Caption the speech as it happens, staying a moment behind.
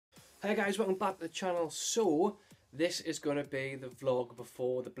Hey guys, welcome back to the channel. So this is going to be the vlog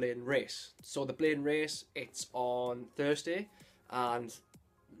before the Blaydon Race. So the Blaydon Race, it's on Thursday and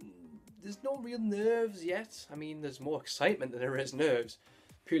there's no real nerves yet. I mean, there's more excitement than there is nerves,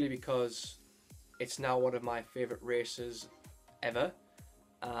 purely because it's now one of my favourite races ever.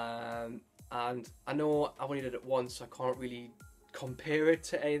 And I know I've only did it once, so I can't really compare it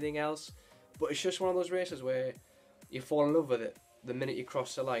to anything else, but it's just one of those races where you fall in love with it the minute you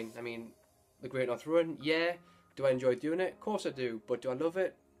cross the line. I mean, the Great North Run, yeah. Do I enjoy doing it? Of course I do. But do I love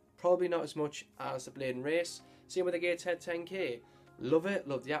it? Probably not as much as the Blaydon Race. Same with the Gateshead 10k. Love it,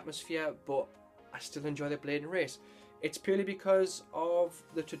 love the atmosphere, but I still enjoy the Blaydon Race. It's purely because of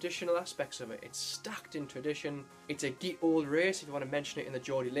the traditional aspects of it. It's stacked in tradition. It's a geek old race, if you want to mention it in the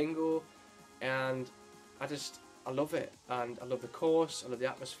Geordie lingo. And I love it, and I love the course, I love the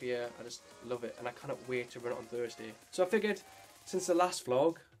atmosphere, I just love it, and I cannot wait to run it on Thursday. So I figured, since the last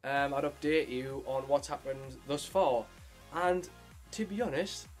vlog, I'd update you on what's happened thus far. And to be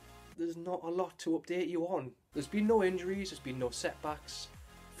honest, there's not a lot to update you on. There's been no injuries, there's been no setbacks,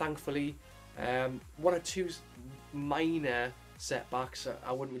 thankfully. One or two minor setbacks,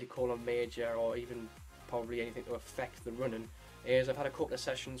 I wouldn't really call them major or even probably anything to affect the running, is I've had a couple of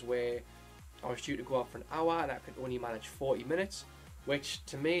sessions where I was due to go out for an hour and I could only manage 40 minutes, which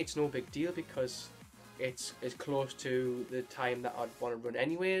to me it's no big deal because it's close to the time that I'd want to run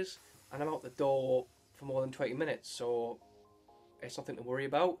anyways, and I'm out the door for more than 20 minutes, so it's nothing to worry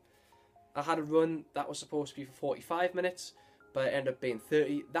about. I had a run that was supposed to be for 45 minutes, but it ended up being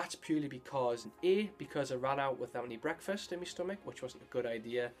 30. That's purely because because I ran out without any breakfast in my stomach, which wasn't a good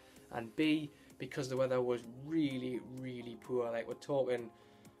idea, and B, because the weather was really, really poor. Like, we're talking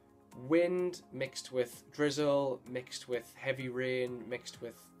wind mixed with drizzle, mixed with heavy rain, mixed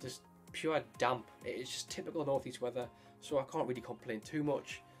with just pure damp. It's just typical northeast weather, so I can't really complain too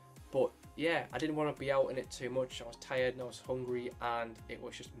much. But yeah, I didn't want to be out in it too much. I was tired and I was hungry and it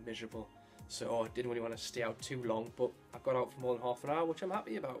was just miserable, so I didn't really want to stay out too long, but I got out for more than half an hour, which I'm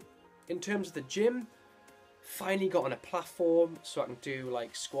happy about. In terms of the gym, finally got on a platform so I can do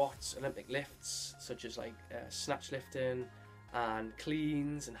like squats, Olympic lifts such as like snatch lifting and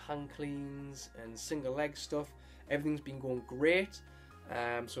cleans and hand cleans and single leg stuff. Everything's been going great.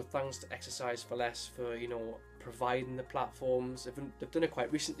 So thanks to Exercise for Less for, you know, providing the platforms. They've done it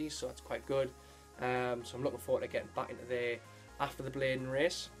quite recently, so that's quite good. So I'm looking forward to getting back into there after the Blaydon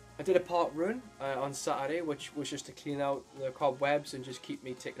Race. I did a park run on Saturday, which was just to clean out the cobwebs and just keep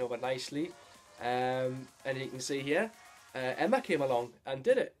me ticking over nicely. And you can see here, Emma came along and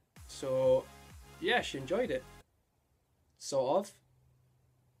did it. So yeah, she enjoyed it. Sort of.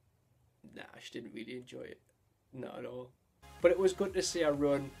 Nah, she didn't really enjoy it. Not at all. But it was good to see her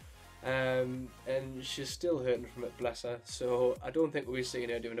run, and she's still hurting from it, bless her. So I don't think we'll be seeing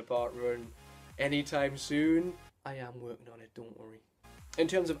her doing a park run anytime soon. I am working on it, don't worry. In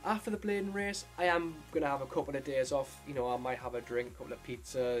terms of after the Blaydon Race, I am going to have a couple of days off. You know, I might have a drink, a couple of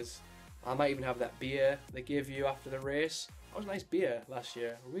pizzas. I might even have that beer they give you after the race. That was a nice beer last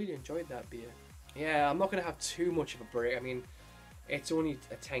year. I really enjoyed that beer. Yeah, I'm not going to have too much of a break. I mean, it's only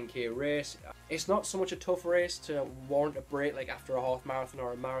a 10k race. It's not so much a tough race to warrant a break like after a half marathon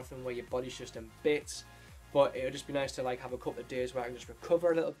or a marathon where your body's just in bits. But it would just be nice to like have a couple of days where I can just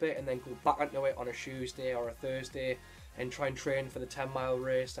recover a little bit and then go back into it on a Tuesday or a Thursday and try and train for the 10-mile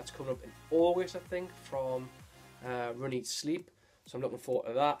race that's coming up in August, I think, from Run Eat Sleep. So I'm looking forward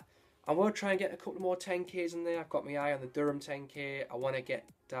to that. I want to try and get a couple more 10Ks in there. I've got my eye on the Durham 10K. I want to get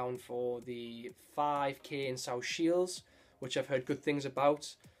down for the 5K in South Shields, which I've heard good things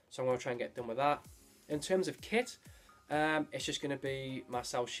about. So I'm going to try and get done with that. In terms of kit, it's just going to be my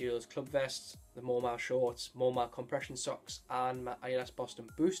South Shields club vests, the More shorts, More compression socks, and my ILS Boston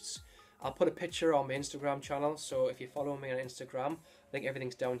boosts. I'll put a picture on my Instagram channel, so if you follow me on Instagram, I think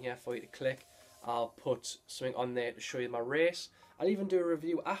everything's down here for you to click. I'll put something on there to show you my race. I'll even do a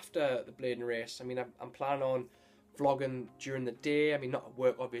review after the Blaydon Race. I mean, I'm planning on vlogging during the day. I mean, not at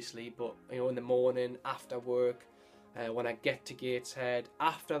work obviously, but you know, in the morning, after work, when I get to Gateshead,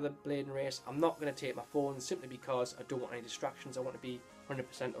 after the Blaydon Race. I'm not going to take my phone simply because I don't want any distractions. I want to be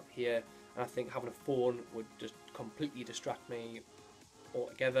 100% up here, and I think having a phone would just completely distract me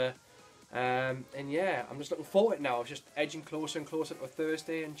altogether. And yeah, I'm just looking forward now. I'm just edging closer and closer to a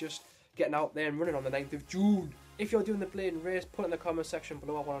Thursday and just getting out there and running on the 9th of June. If you're doing the Blaydon Race, put it in the comment section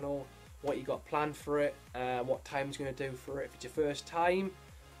below. I want to know what you got planned for it, what time's going to do for it, if it's your first time,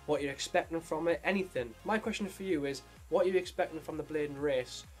 what you're expecting from it, anything. My question for you is, what are you expecting from the Blaydon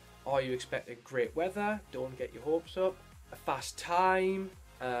Race? Are you expecting great weather? Don't get your hopes up. A fast time,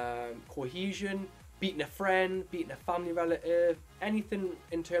 cohesion, beating a friend, beating a family relative, anything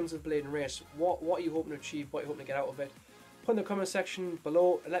in terms of Blaydon Race. What are you hoping to achieve? What are you hoping to get out of it? Put in the comment section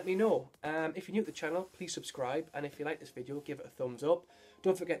below and let me know. If you're new to the channel, please subscribe, and if you like this video, give it a thumbs up.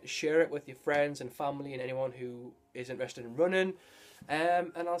 Don't forget to share it with your friends and family and anyone who is interested in running.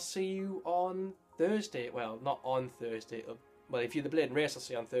 And I'll see you on Thursday. Well, not on Thursday. Well, if you're the Blaydon Race, I'll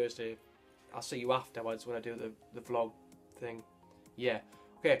see you on Thursday. I'll see you afterwards when I do the vlog thing. Yeah.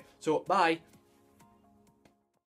 Okay, so bye.